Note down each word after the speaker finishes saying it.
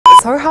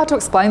It's so hard to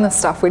explain this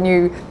stuff when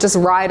you just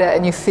write it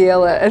and you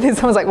feel it and then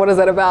someone's like, what is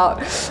it about?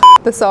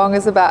 The song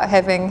is about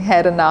having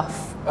had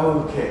enough.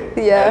 Okay.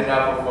 Yeah. Had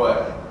enough of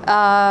what?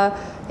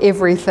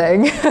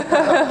 Everything.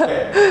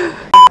 Okay.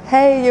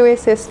 Hey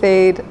USS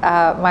Feed,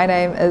 my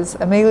name is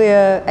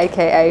Amelia,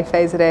 a.k.a.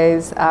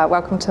 Fazerdaze.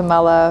 Welcome to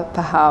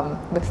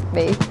Paham with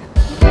me.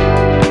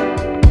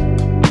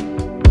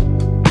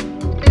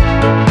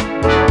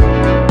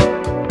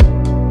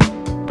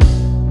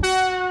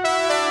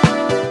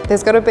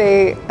 There's got to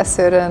be a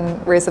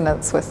certain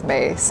resonance with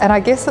me, and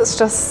I guess it's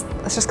just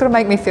got to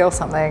make me feel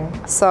something.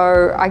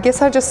 So I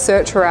guess I just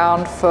search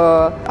around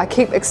I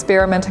keep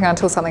experimenting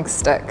until something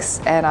sticks,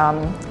 and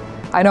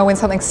I know when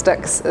something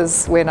sticks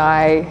is when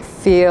I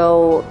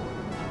feel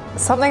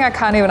something I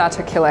can't even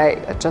articulate.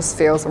 It just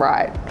feels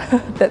right.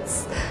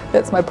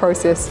 That's my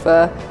process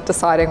for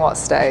deciding what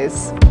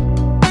stays.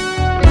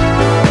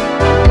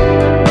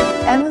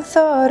 And the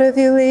thought of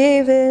you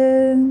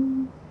leaving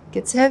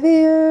gets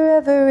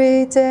heavier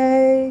every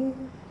day,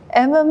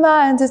 and my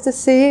mind is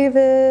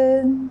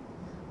deceiving.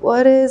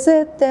 What is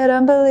it that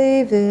I'm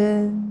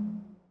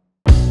believing?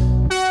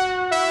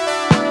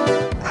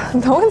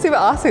 No one's ever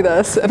asked me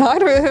this, and I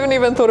haven't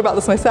even thought about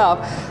this myself.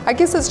 I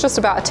guess it's just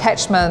about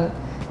attachment,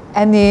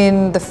 and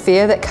then the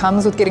fear that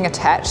comes with getting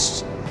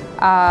attached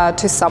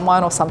to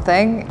someone or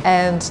something,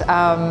 and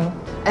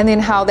then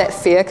how that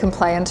fear can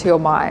play into your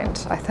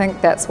mind. I think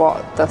that's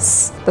what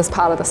this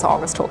part of the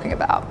song is talking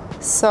about.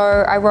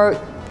 So I wrote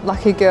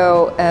Lucky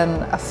Girl in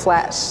a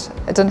flat.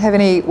 It didn't have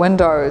any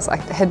windows. I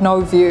had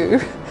no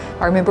view.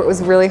 I remember it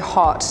was really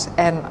hot,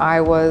 and I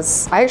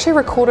actually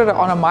recorded it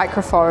on a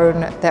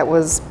microphone that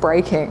was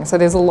breaking. So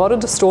there's a lot of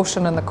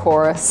distortion in the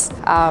chorus.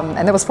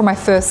 And that was from my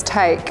first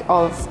take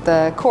of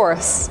the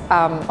chorus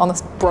on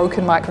this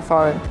broken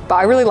microphone. But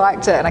I really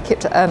liked it, and I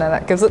kept it in, and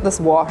it gives it this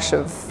wash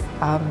of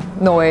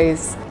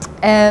noise.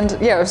 And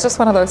yeah, it was just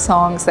one of those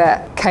songs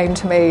that came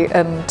to me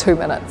in 2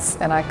 minutes,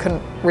 and I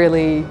couldn't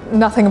really,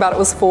 nothing about it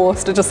was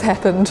forced, it just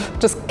happened,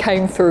 just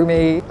came through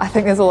me. I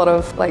think there's a lot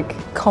of like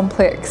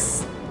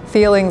complex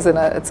feelings in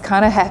it. It's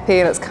kind of happy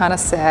and it's kind of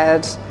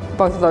sad,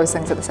 both of those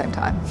things at the same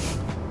time.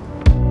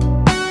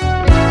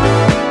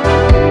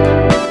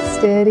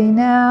 Steady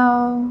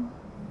now,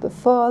 but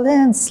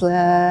falling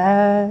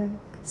slack,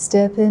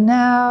 stepping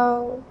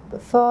out,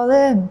 but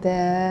falling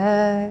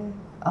back.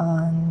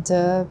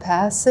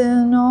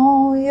 Underpassing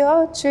all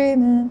your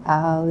dreaming,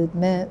 I'll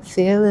admit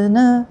feeling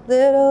a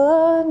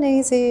little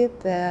uneasy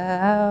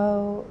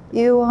about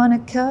you wanna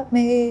cut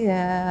me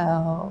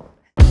out.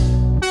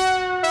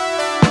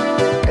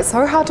 It's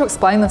so hard to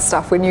explain this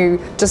stuff when you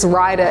just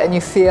write it and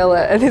you feel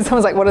it and then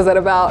someone's like, what is it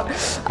about?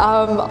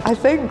 I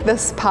think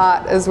this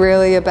part is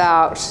really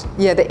about,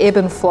 the ebb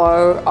and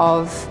flow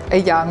of a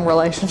young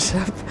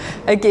relationship.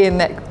 Again,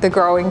 the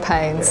growing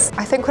pains.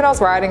 I think when I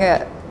was writing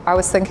it, I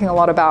was thinking a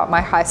lot about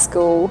my high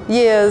school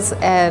years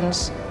and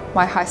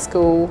my high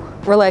school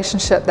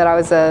relationship that I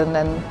was in,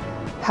 and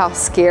how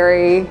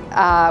scary,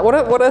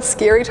 what a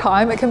scary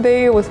time it can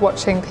be with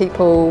watching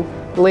people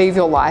leave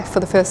your life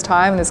for the first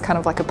time. And there's kind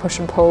of like a push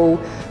and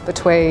pull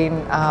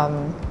between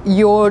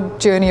your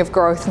journey of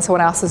growth and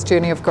someone else's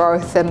journey of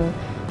growth, and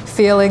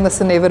feeling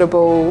this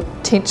inevitable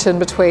tension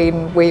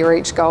between where you're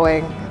each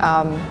going.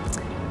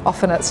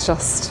 Often it's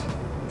just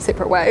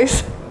separate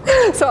ways.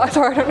 So I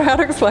don't know how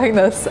to explain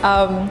this.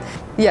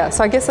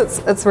 So I guess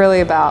it's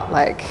really about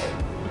like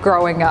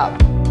growing up.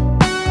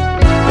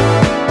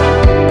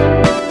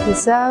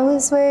 'Cause I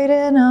was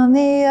waiting on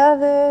the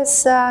other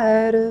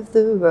side of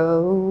the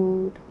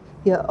road.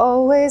 You're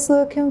always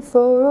looking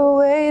for a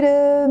way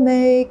to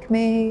make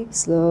me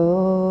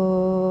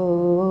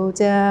slow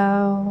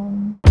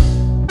down.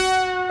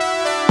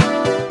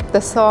 The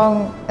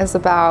song is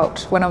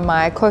about one of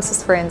my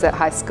closest friends at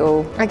high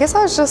school. I guess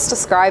I was just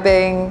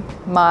describing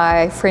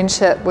my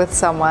friendship with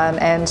someone,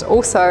 and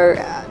also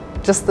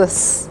just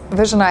this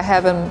vision I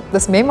have and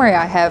this memory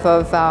I have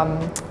of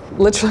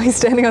literally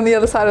standing on the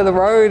other side of the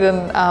road,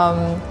 and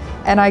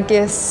I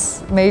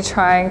guess me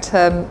trying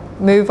to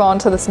move on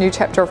to this new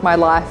chapter of my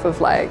life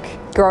of like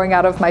growing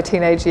out of my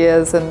teenage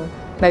years, and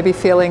maybe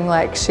feeling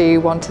like she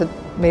wanted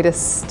me to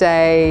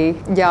stay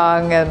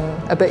young and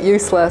a bit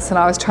useless, and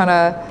I was trying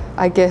to,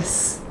 I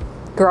guess,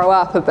 grow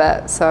up a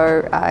bit.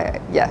 So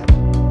yeah.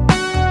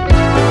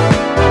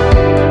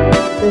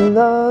 The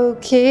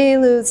low-key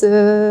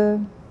loser,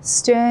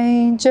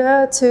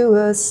 stranger to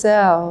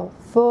herself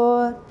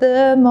for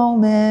the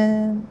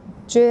moment,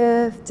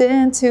 drift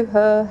into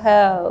her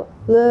hell.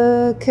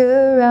 Look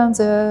around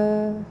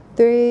her,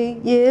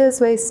 3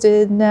 years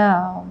wasted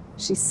now.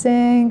 She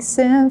sinks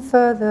in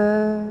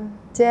further,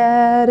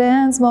 dead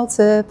ends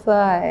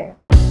multiply.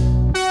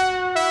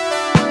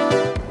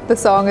 The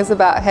song is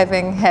about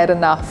having had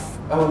enough.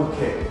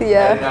 Okay.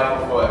 Yeah. Had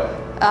enough of what?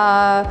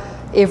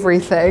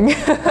 Everything.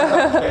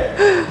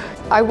 Okay.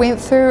 I went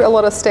through a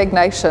lot of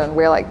stagnation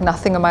where like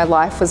nothing in my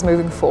life was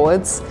moving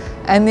forwards.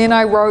 And then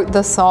I wrote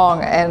this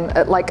song, and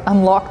it like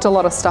unlocked a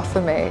lot of stuff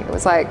for me. It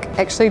was like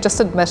actually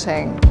just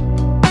admitting.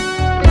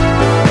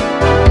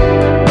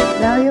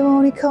 Now you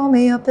only call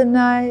me up at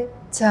night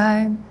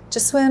time.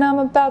 Just when I'm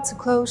about to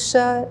close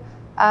shut,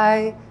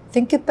 I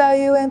think about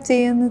you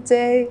empty in the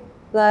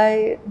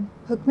daylight.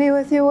 Hook me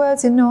with your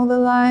words, you know the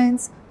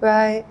lines,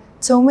 right?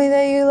 Told me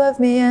that you love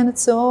me and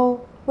it's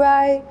all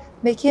right.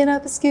 Making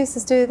up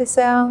excuses, do they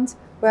sound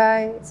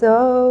right? It's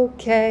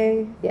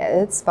okay, yeah,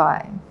 it's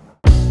fine.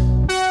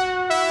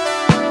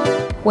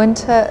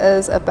 Winter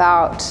is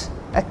about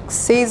a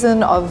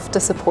season of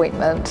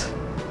disappointment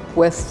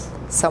with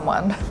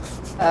someone.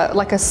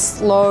 Like a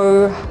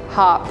slow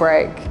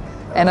heartbreak,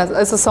 and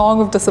it's a song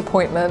of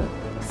disappointment,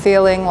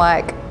 feeling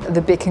like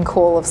the beck and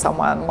call of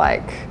someone,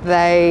 like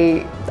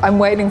I'm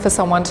waiting for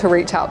someone to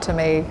reach out to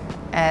me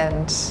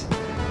and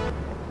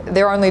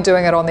they're only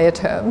doing it on their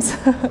terms.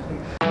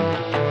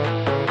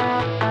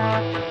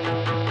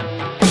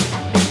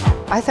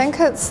 I think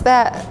it's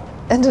that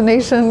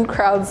Indonesian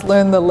crowds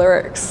learn the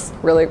lyrics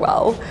really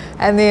well,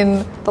 and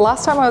then the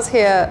last time I was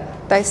here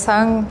they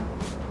sung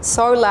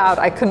so loud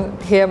I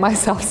couldn't hear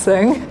myself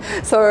sing,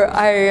 so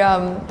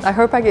I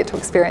hope I get to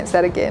experience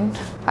that again.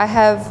 I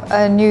have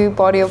a new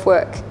body of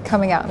work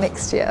coming out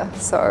next year,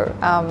 so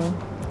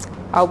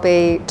I'll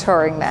be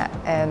touring that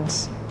and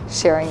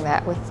sharing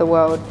that with the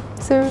world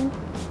soon.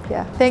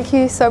 Yeah. Thank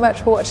you so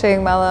much for watching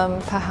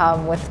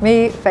Paham with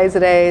me,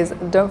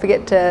 Fazerdaze. Don't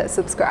forget to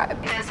subscribe.